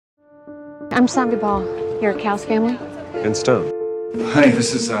I'm saanvi here at Cal's family. And Stone. Honey,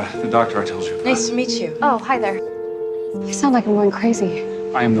 this is the doctor I told you about. Nice to meet you. Oh, hi there. You sound like I'm going crazy.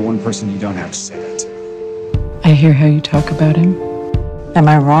 I am the one person you don't have to say that to. I hear how you talk about him. Am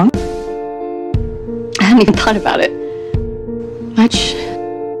I wrong? I hadn't even thought about it much.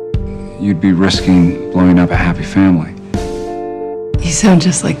 You'd be risking blowing up a happy family. You sound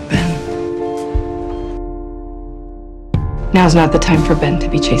just like Ben. Now's not the time for Ben to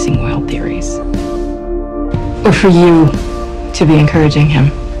be chasing wild theories. Or for you to be encouraging him.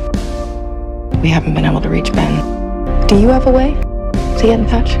 We haven't been able to reach Ben. Do you have a way to get in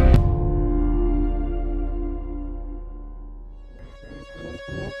touch?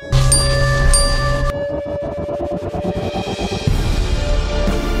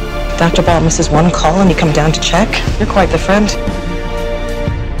 Dr. Ball misses one call and you come down to check? You're quite the friend.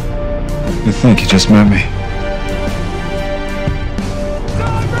 You think you just met me?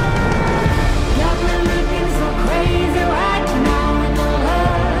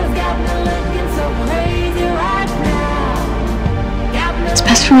 It's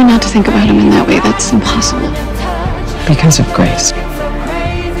best for me not to think about him in that way. That's impossible. Because of Grace.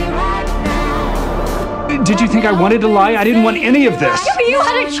 Did you think I wanted to lie? I didn't want any of this. But you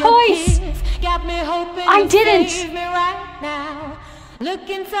had a choice. I didn't.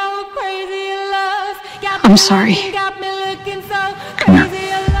 I'm sorry. Come here.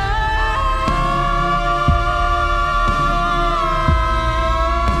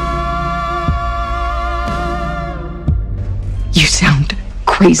 You sound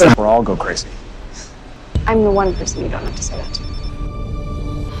crazy. We'll all go crazy. I'm the one person you don't have to say that to.